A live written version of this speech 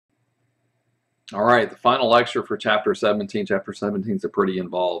All right, the final lecture for Chapter 17. Chapter 17 is a pretty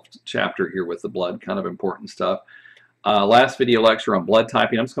involved chapter here with the blood, kind of important stuff. Last video lecture on blood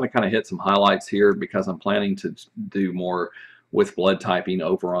typing. I'm just going to kind of hit some highlights here because I'm planning to do more with blood typing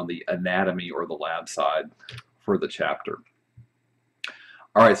over on the anatomy or the lab side for the chapter.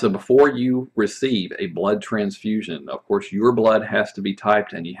 All right, so before you receive a blood transfusion, of course, your blood has to be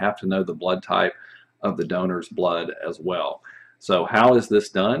typed and you have to know the blood type of the donor's blood as well. So how is this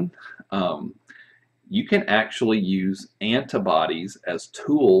done? You can actually use antibodies as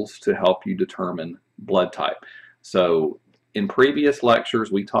tools to help you determine blood type. So in previous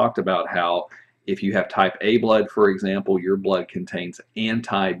lectures, we talked about how if you have type A blood, for example, your blood contains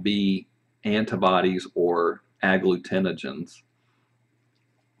anti-B antibodies or agglutinogens,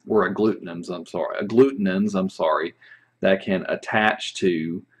 or agglutinins, that can attach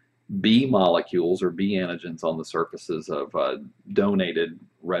to B molecules or B antigens on the surfaces of donated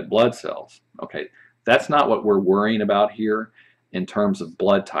red blood cells. Okay, that's not what we're worrying about here in terms of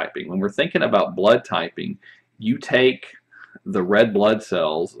blood typing. When we're thinking about blood typing, you take the red blood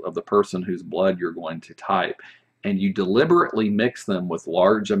cells of the person whose blood you're going to type and you deliberately mix them with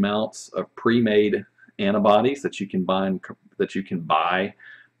large amounts of pre-made antibodies that you can buy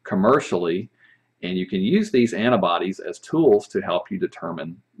commercially, and you can use these antibodies as tools to help you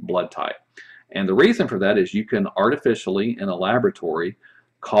determine blood type. And the reason for that is you can artificially in a laboratory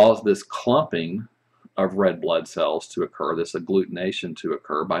cause this clumping of red blood cells to occur, this agglutination to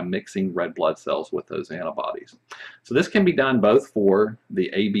occur by mixing red blood cells with those antibodies. So this can be done both for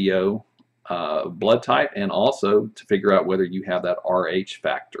the ABO blood type and also to figure out whether you have that RH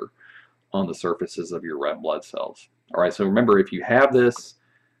factor on the surfaces of your red blood cells. All right, so remember, if you have this,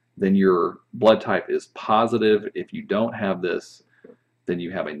 then your blood type is positive. If you don't have this, then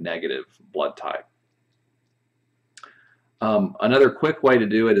you have a negative blood type. Another quick way to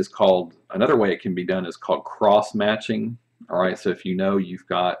do it is called, another way it can be done is called cross-matching. All right, so if you know you've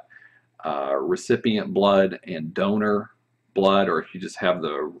got recipient blood and donor blood, or if you just have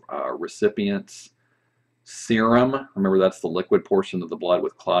the recipient's serum, remember that's the liquid portion of the blood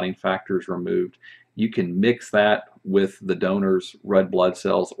with clotting factors removed, you can mix that with the donor's red blood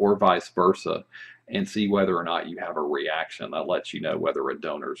cells or vice versa and see whether or not you have a reaction. That lets you know whether a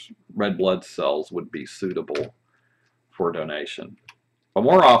donor's red blood cells would be suitable for donation. But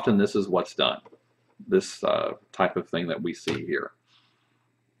more often this is what's done, this type of thing that we see here.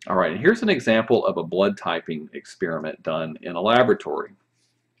 All right, and here's an example of a blood typing experiment done in a laboratory.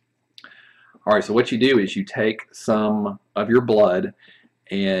 All right, so what you do is you take some of your blood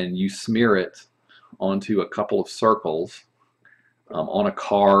and you smear it onto a couple of circles on a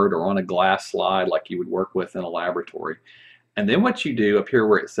card or on a glass slide like you would work with in a laboratory. And then what you do up here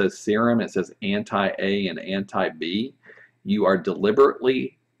where it says serum, it says anti-A and anti-B, you are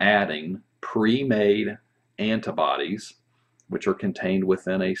deliberately adding pre-made antibodies which are contained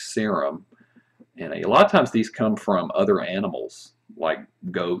within a serum. And a lot of times these come from other animals like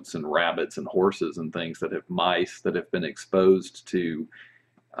goats and rabbits and horses and things that have mice that have been exposed to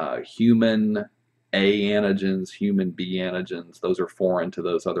human A antigens, human B antigens. Those are foreign to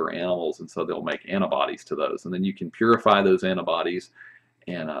those other animals, and so they'll make antibodies to those. And then you can purify those antibodies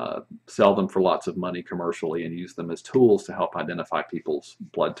and sell them for lots of money commercially and use them as tools to help identify people's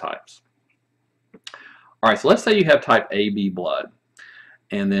blood types. All right, so let's say you have type AB blood.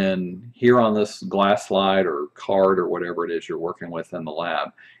 And then here on this glass slide or card or whatever it is you're working with in the lab,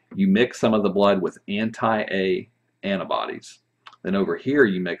 you mix some of the blood with anti-A antibodies. Then over here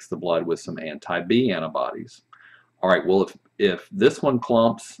you mix the blood with some anti-B antibodies. All right, well if this one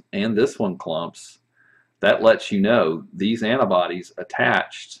clumps and this one clumps, that lets you know these antibodies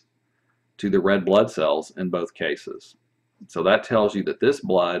attached to the red blood cells in both cases. So that tells you that this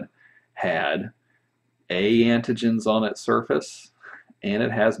blood had A antigens on its surface and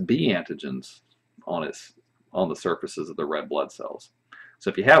it has B antigens on the surfaces of the red blood cells. So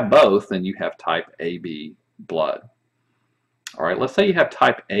if you have both, then you have type AB blood. All right, let's say you have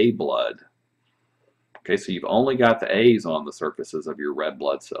type A blood. Okay, so you've only got the A's on the surfaces of your red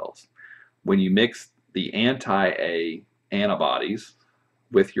blood cells. When you mix the anti-A antibodies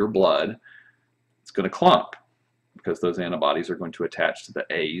with your blood, it's going to clump because those antibodies are going to attach to the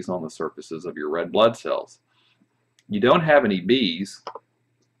A's on the surfaces of your red blood cells. You don't have any B's,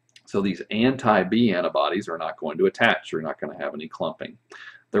 so these anti-B antibodies are not going to attach. You're not going to have any clumping.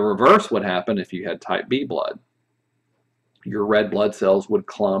 The reverse would happen if you had type B blood. Your red blood cells would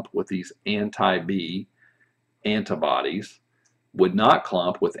clump with these anti-B antibodies, would not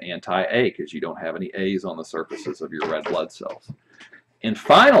clump with anti-A because you don't have any A's on the surfaces of your red blood cells. And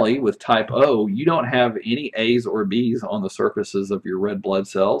finally, with type O, you don't have any A's or B's on the surfaces of your red blood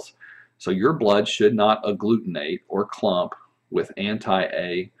cells, So your blood should not agglutinate or clump with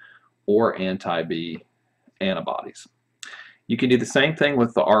anti-A or anti-B antibodies. You can do the same thing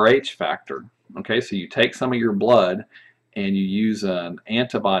with the Rh factor. Okay, so you take some of your blood and you use an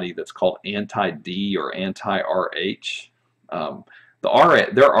antibody that's called anti-D or anti-Rh.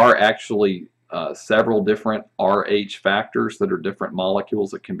 There are actually several different Rh factors that are different molecules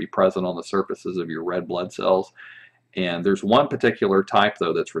that can be present on the surfaces of your red blood cells. And there's one particular type,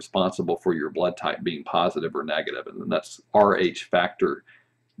 though, that's responsible for your blood type being positive or negative, and that's Rh factor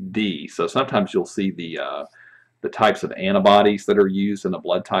D. So sometimes you'll see the types of antibodies that are used in a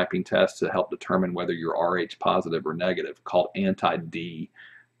blood typing test to help determine whether you're Rh positive or negative, called anti-D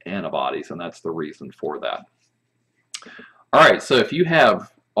antibodies, and that's the reason for that. All right, so if you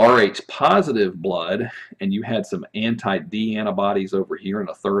have Rh positive blood and you had some anti-D antibodies over here in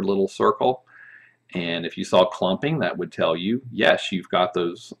a third little circle, and if you saw clumping, that would tell you, yes, you've got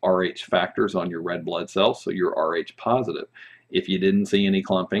those Rh factors on your red blood cells, so you're Rh positive. If you didn't see any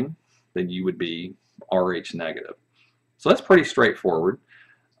clumping, then you would be Rh negative. So that's pretty straightforward.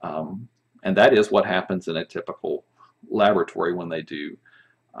 And that is what happens in a typical laboratory when they do,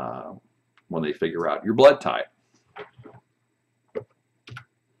 when they figure out your blood type.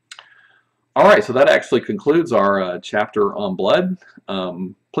 All right, so that actually concludes our chapter on blood.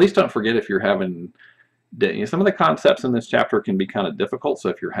 Please don't forget, if you're having, some of the concepts in this chapter can be kind of difficult, so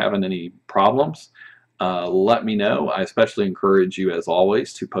if you're having any problems, let me know. I especially encourage you, as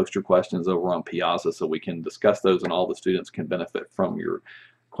always, to post your questions over on Piazza so we can discuss those and all the students can benefit from your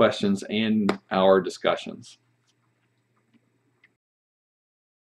questions and our discussions.